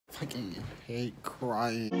fucking hate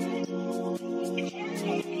crying.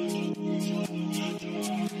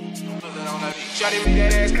 Shawty make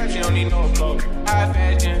that ass clap, she don't need no flow. High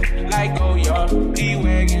fashion, like go yard,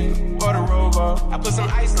 D-Wagon, or the Rover. I put some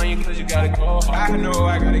ice on you cause you gotta go hard. I know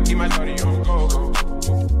I gotta keep my shawty on go.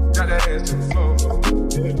 Got that ass to the floor.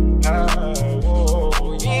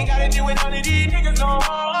 Whoa. You ain't gotta deal with none of these niggas no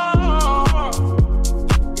more.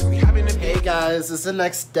 Hey guys, it's the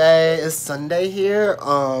next day. It's Sunday here.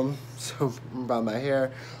 So about my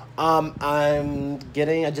hair. I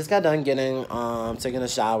just got done taking a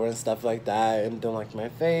shower and stuff like that, and doing like my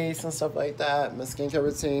face and stuff like that, my skincare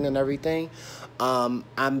routine and everything. I'm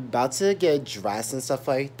about to get dressed and stuff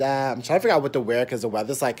like that. I'm trying to figure out what to wear because the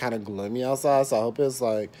weather's like kind of gloomy outside, so I hope it's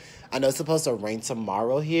like, I know it's supposed to rain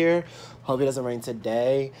tomorrow here. Hope it doesn't rain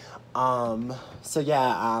today. So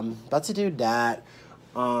yeah, I'm about to do that.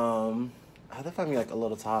 I have to find me like a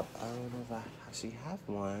little top. I don't know if I actually have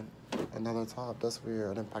one. Another top. That's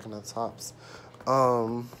weird. I didn't pack enough tops.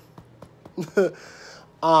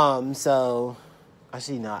 So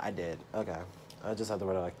actually no, I did. Okay. I just have to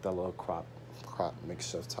wear like the little crop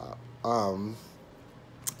makeshift top.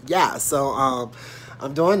 Yeah, so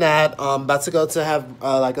I'm doing that. I'm about to go to have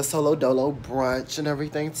like a solo dolo brunch and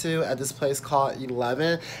everything too at this place called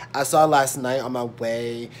 11. I saw it last night on my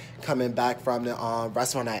way coming back from the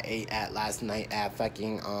restaurant I ate at last night at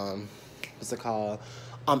fucking what's it called?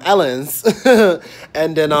 Ellen's.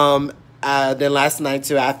 And then last night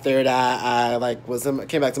too, after that, I like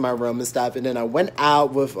came back to my room and stuff, and then I went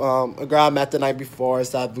out with a girl I met the night before and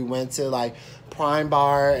stuff. We went to like Prime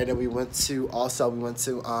Bar, and then we went to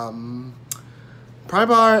Prime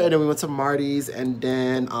Bar, and then we went to Marty's, and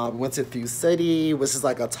then we went to Fuse City, which is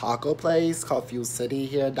like a taco place called Fuse City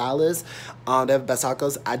here in Dallas. They have the best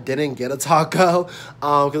tacos. I didn't get a taco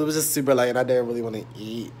because it was just super late, and I didn't really want to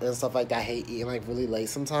eat and stuff like that. I hate eating like really late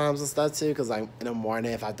sometimes and stuff too, because like in the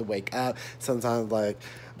morning if I have to wake up, sometimes like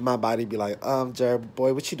my body be like, Jared,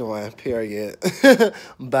 boy, what you doing? Period.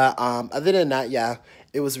 But other than that, yeah,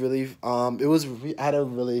 it was really I had a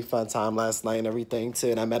really fun time last night and everything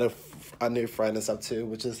too, and I met a new friend and stuff too,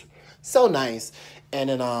 which is so nice. And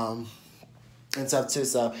then and stuff too.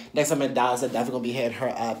 So next time in Dallas, I'm definitely gonna be hitting her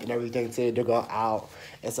up and everything too to go out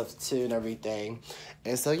and stuff too and everything.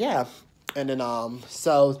 And so yeah. And then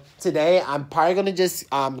so today I'm probably gonna just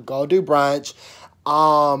go do brunch.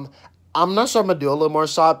 I'm not sure I'm gonna do a little more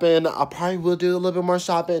shopping. I probably will do a little bit more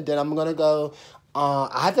shopping. Then I'm gonna go.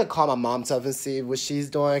 I have to call my mom up and see what she's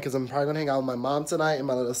doing, because I'm probably gonna hang out with my mom tonight and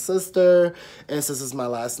my little sister. And since it's my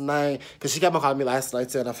last night, because she kept on calling me last night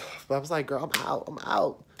too, and I was like, girl, I'm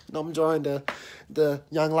out. You know, I'm enjoying the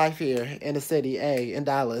young life here in the city, in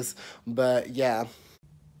Dallas. But yeah.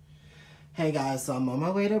 Hey guys, so I'm on my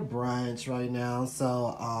way to brunch right now.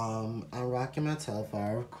 So I'm rocking my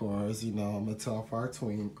Telfar, of course. You know, I'm a Telfar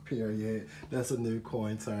twink, period. That's a new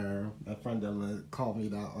coin term. My friend Dylan called me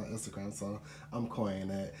that on Instagram, so I'm coining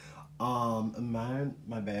it. My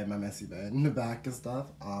messy bed in the back and stuff.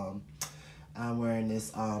 I'm wearing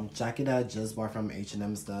this jacket that I just bought from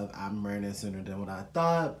H&M stuff. I'm wearing it sooner than what I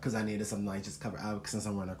thought, because I needed something like just cover up, since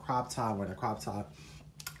I'm wearing a crop top.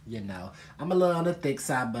 You know, I'm a little on the thick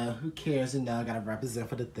side, but who cares? You know, I gotta represent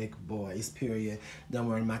for the thick boys, period. Then I'm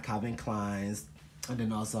wearing my Calvin Kleins, and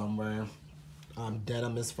then also I'm wearing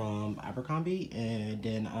denim is from Abercrombie, and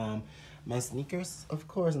then my sneakers, of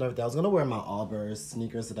course, and everything. I was gonna wear my Allbirds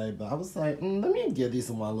sneakers today, but I was like, let me give these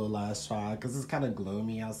one little last try, because it's kind of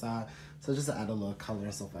gloomy outside, so just to add a little color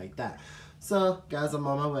and stuff like that. So, guys, I'm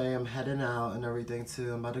on my way. I'm heading out and everything,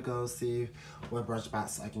 too. I'm about to go see what brunch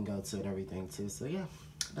spots I can go to and everything, too. So, yeah,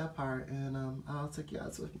 that part. And I'll take you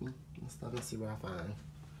guys with me and stuff and see what I find.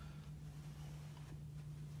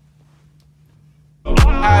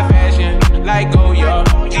 High fashion, like go yard,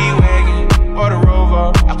 G-Wagon, or the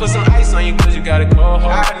Rover. I put some ice on you cause you gotta go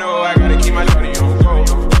hard. I know I gotta keep my shawty on go.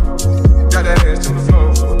 Got that ass to the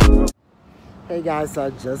floor. Hey guys, so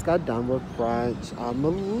I just got done with brunch. I'm a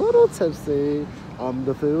little tipsy.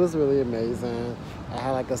 The food was really amazing. I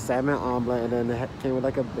had like a salmon omelet, and then it came with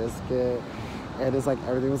like a biscuit. And it's like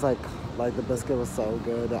everything was like the biscuit was so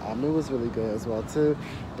good. The omelet was really good as well too.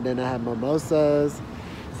 And then I had mimosas.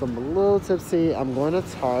 So I'm a little tipsy. I'm going to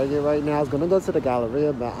Target right now. I was gonna go to the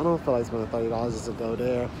Galleria, but I don't feel like spending $30 just to go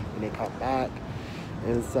there and then come back.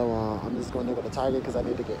 And so I'm just going to go to Target because I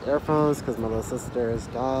need to get earphones, because my little sister's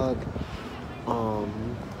dog.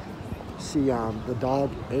 The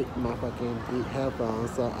dog ate my fucking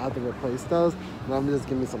headphones, so I have to replace those. And I'm just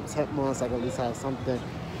giving me some tip more so I can at least have something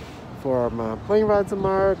for my plane ride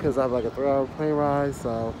tomorrow, because I have like a 3-hour plane ride,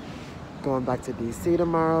 so going back to DC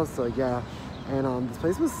tomorrow. So yeah, And this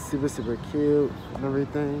place was super, super cute and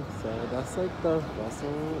everything. So that's like the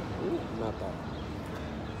restaurant. Ooh, not that.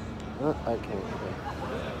 Okay.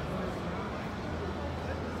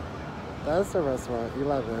 That's the restaurant,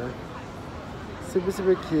 11. Super,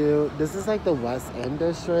 super cute. This is like the West End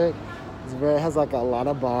district. It has like a lot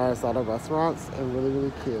of bars, a lot of restaurants, and really,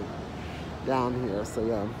 really cute down here. So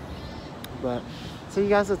yeah. But see you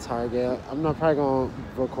guys at Target. I'm not probably gonna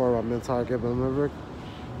record while I'm in Target, but I'm gonna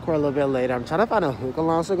record a little bit later. I'm trying to find a hookah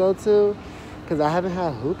lounge to go to because I haven't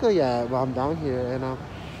had hookah yet while I'm down here, and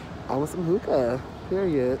I want some hookah.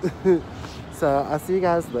 Period. So I'll see you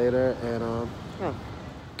guys later, and yeah.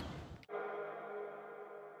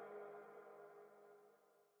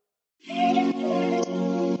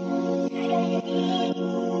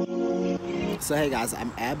 So hey guys,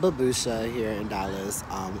 I'm at Babusha here in Dallas.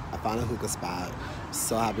 I found a hookah spot.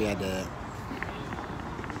 So happy I did.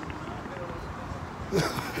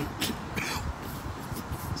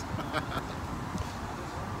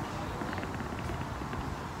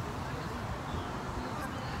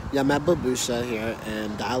 Yeah, I'm at Babusha here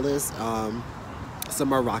in Dallas. It's a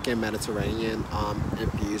Moroccan Mediterranean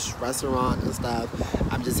infused restaurant and stuff.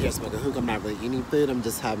 I'm just here smoking hookah. I'm not really eating food. I'm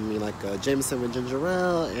just having me like a Jameson with ginger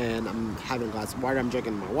ale, and I'm having a glass of water. I'm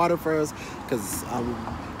drinking my water first because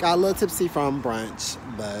got a little tipsy from brunch,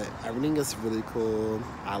 but everything is really cool.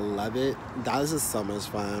 I love it. Dallas is so much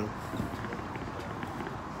fun.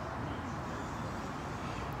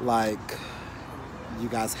 Like, you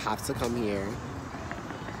guys have to come here.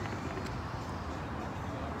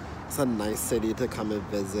 It's a nice city to come and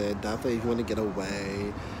visit. Definitely if you want to get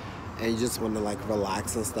away and you just want to like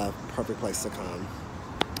relax and stuff, perfect place to come.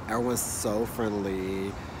 Everyone's so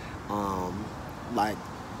friendly. Like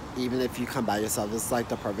even if you come by yourself, it's like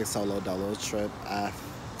the perfect solo dolo trip I've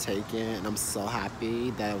taken, and I'm so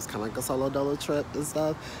happy that it was kind of like a solo dolo trip and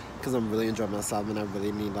stuff because I'm really enjoying myself, and I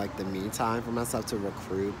really need like the me time for myself to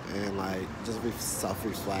recruit and like just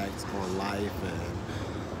self-reflect on life and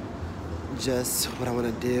just what I want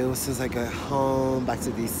to do since I got home, back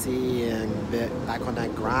to DC, and back on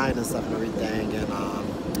that grind and stuff and everything, and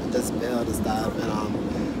just build and stuff. And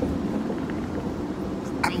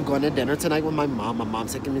I'm going to dinner tonight with my mom. My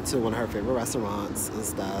mom's taking me to one of her favorite restaurants and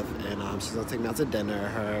stuff, and she's gonna take me out to dinner.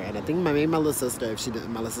 Her and I think maybe my little sister, if she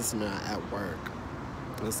didn't, my little sister at work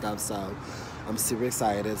and stuff. So I'm super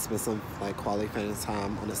excited to spend some like quality family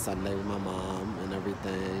time on a Sunday with my mom and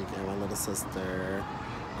everything, and my little sister.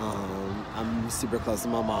 I'm super close to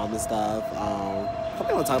my mom and stuff.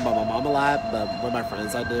 Probably don't talk about my mom a lot, but with my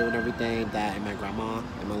friends I do and everything, that and my grandma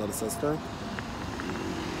and my little sister.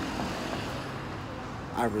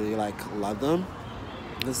 I really like love them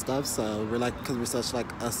and stuff. So we're like, cause we're such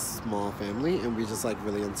like a small family, and we just like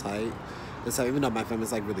really in tight. And so even though my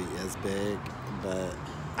family's like really is big, but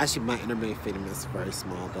actually my intermediate family is very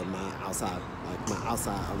small, but my outside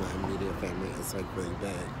of my immediate family is like really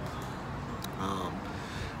big.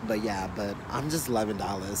 But yeah, but I'm just loving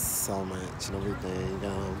Dallas so much and everything.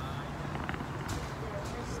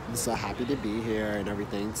 I'm so happy to be here and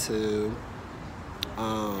everything too.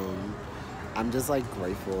 I'm just like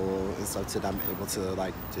grateful and stuff that I'm able to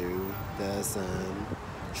like do this and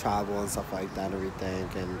travel and stuff like that and everything.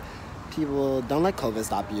 And people don't let COVID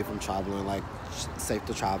stop you from traveling. Like, safe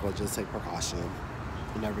to travel, just take precaution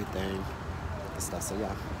and everything and stuff. So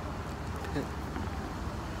yeah.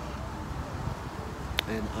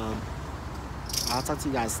 And I'll talk to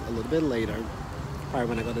you guys a little bit later, probably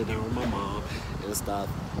when I go to dinner with my mom and stuff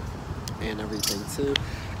and everything too.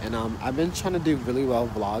 And I've been trying to do really well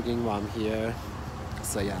vlogging while I'm here.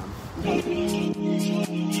 So yeah.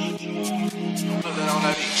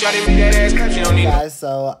 Guys,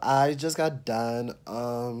 so I just got done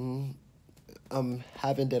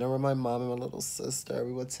having dinner with my mom and my little sister.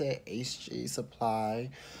 We went to HGSupply.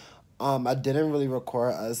 I didn't really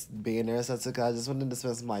record us being there, so I just wanted to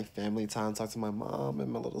spend some like family time, talk to my mom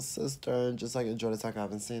and my little sister, and just like enjoy the time I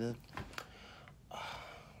haven't seen it.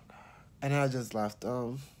 And I just left.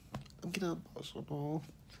 I'm getting emotional.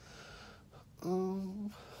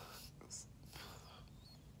 I'm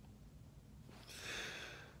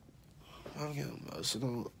getting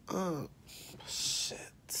emotional.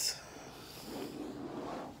 Shit.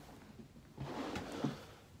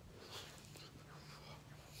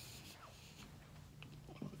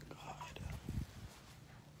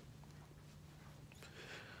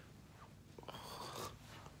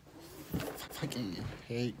 Fucking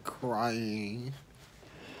hate crying.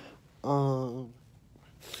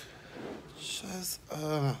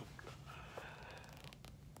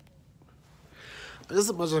 Just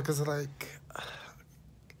emotional because like,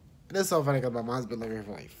 it's so funny because my mom's been living here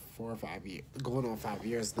for like 4 or 5 years, going on 5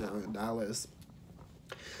 years now in Dallas.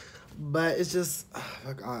 But it's just, oh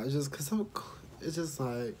my God, it's just, cause it's just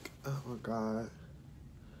like, oh my God.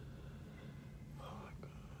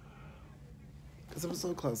 Cause I'm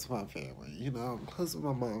so close to my family, you know, I'm close with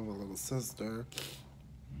my mom and my little sister.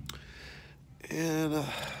 And I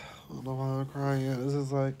don't know why I'm crying. It's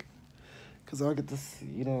just like, cause I don't get to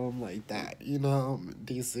see them like that, you know, in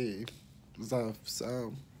DC and stuff.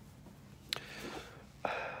 So,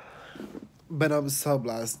 but I'm so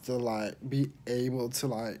blessed to like be able to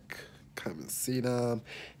like come and see them,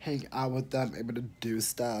 hang out with them, able to do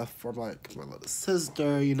stuff for like my little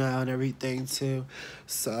sister, you know, and everything too.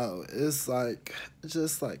 So it's like it's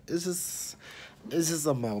just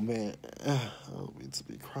a moment. I don't mean to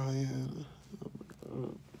be crying.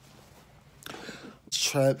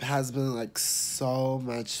 Trip has been like so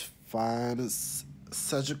much fun. It's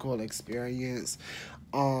such a cool experience.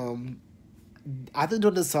 Um, After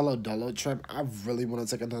doing the solo dolo trip, I really want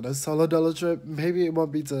to take another solo dolo trip. Maybe it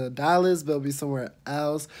won't be to Dallas, but it'll be somewhere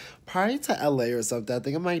else. Probably to LA or something. I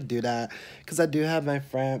think I might do that because I do have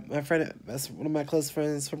that's one of my close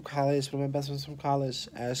friends from college, one of my best friends from college,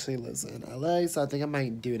 Ashley lives in LA. So I think I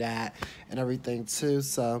might do that and everything too.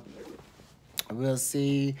 So we'll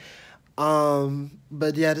see.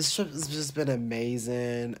 But yeah, this trip has just been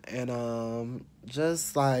amazing and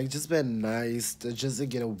just been nice to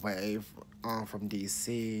get away from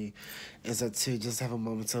DC and so to just have a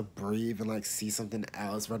moment to breathe and like see something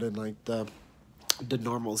else rather than like the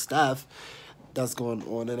normal stuff that's going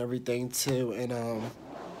on and everything too. And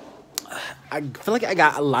I feel like I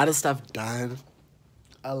got a lot of stuff done,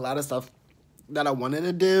 a lot of stuff that I wanted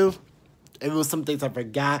to do. If it was some things I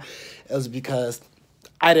forgot, it was because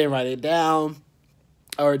I didn't write it down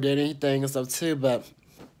or did anything and stuff too. But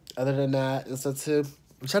other than that and stuff too,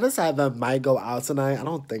 I'm trying to decide if I might go out tonight. I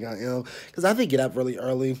don't think I am because I have to get up really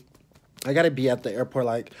early. I gotta be at the airport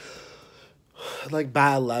like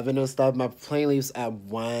by 11 and stuff. My plane leaves at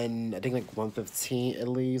 1, I think like 1:15 it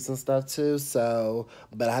leaves and stuff too. So,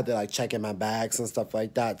 but I had to like check in my bags and stuff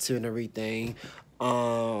like that too and everything.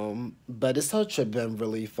 But this whole trip been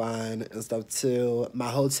really fun and stuff too. My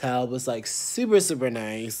hotel was like super, super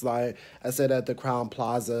nice. Like I said at the Crown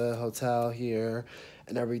Plaza Hotel here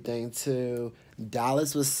and everything too.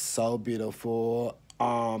 Dallas was so beautiful.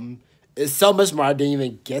 It's so much more I didn't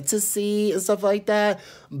even get to see and stuff like that.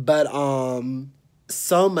 But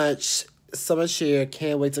so much here.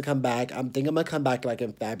 Can't wait to come back. I'm thinking I'm gonna come back like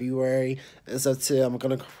in February and stuff too. I'm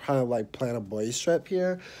gonna kind of like plan a boys trip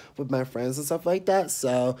here with my friends and stuff like that.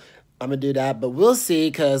 So I'm gonna do that, but we'll see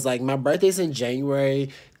because like my birthday's in January.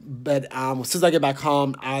 But as soon as I get back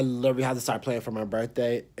home, I literally have to start planning for my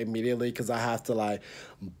birthday immediately because I have to like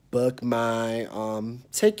book my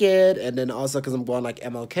ticket, and then also because I'm going like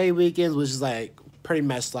MLK weekends, which is like pretty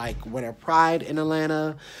much like Winter Pride in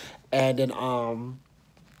Atlanta, and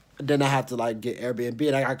then I have to like get Airbnb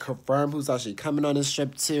and I got to confirm who's actually coming on this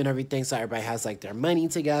trip too and everything, so everybody has like their money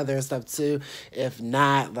together and stuff too. If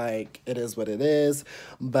not, like it is what it is.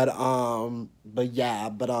 But yeah,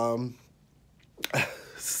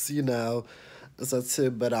 you know, so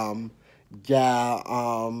too. But yeah,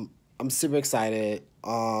 I'm super excited.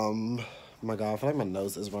 My God, I feel like my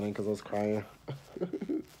nose is running because I was crying.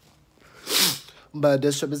 But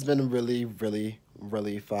this trip has been really, really,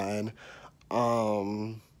 really fun.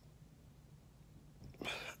 Um.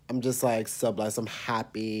 I'm just like so blessed. I'm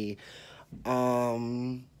happy.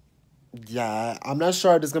 Um, yeah, I'm not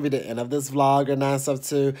sure if this is gonna be the end of this vlog or not and stuff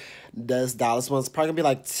too. This Dallas one's probably gonna be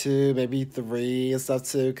like 2, maybe 3 and stuff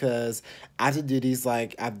too, cause I have to do these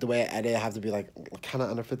like the way I edit. I have to be like kind of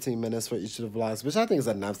under 15 minutes for each of the vlogs, which I think is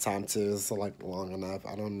enough time too. It's like long enough.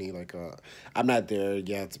 I don't need like I'm not there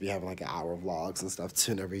yet to be having like an hour vlogs and stuff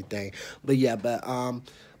too and everything. But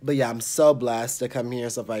yeah, I'm so blessed to come here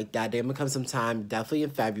and stuff like that. They're gonna come sometime, definitely in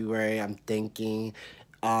February. I'm thinking.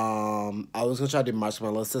 I was gonna try to do March. My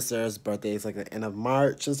little sister's birthday is like the end of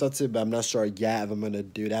March and stuff too, but I'm not sure yet if I'm gonna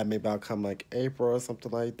do that. Maybe I'll come like April or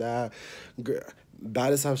something like that.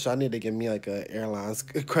 By this time, I need to give me like a airline's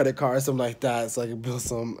credit card or something like that, so I can build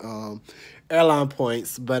some airline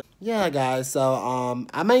points. But yeah, guys, so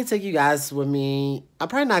I might take you guys with me. I'm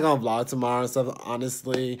probably not gonna vlog tomorrow and stuff.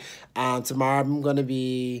 Honestly, tomorrow I'm gonna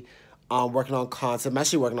be working on content. I'm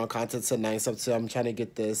actually working on content tonight, so I'm trying to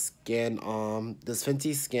get this skin, this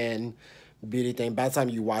Fenty Skin beauty thing. By the time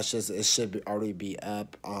you watch this, it should already be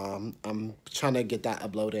up. I'm trying to get that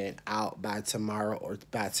uploaded out by tomorrow or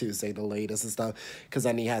by Tuesday, the latest and stuff, because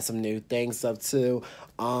I need to have some new things stuff too,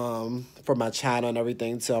 for my channel and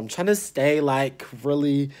everything. So I'm trying to stay like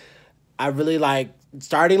I really like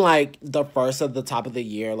starting like the first of the top of the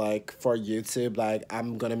year, like for YouTube. Like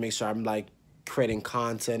I'm gonna make sure I'm like creating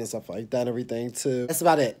content and stuff like that and everything too. That's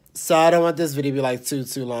about it. So I don't want this video to be like too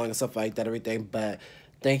long and stuff like that and everything, but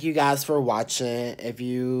thank you guys for watching. If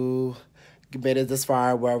you made it this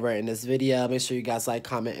far wherever in this video, make sure you guys like,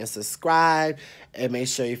 comment, and subscribe, and make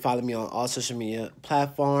sure you follow me on all social media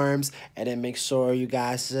platforms, and then make sure you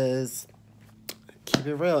guys just keep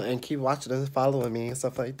it real and keep watching and following me and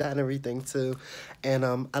stuff like that and everything too. And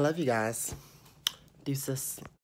I love you guys. Deuces.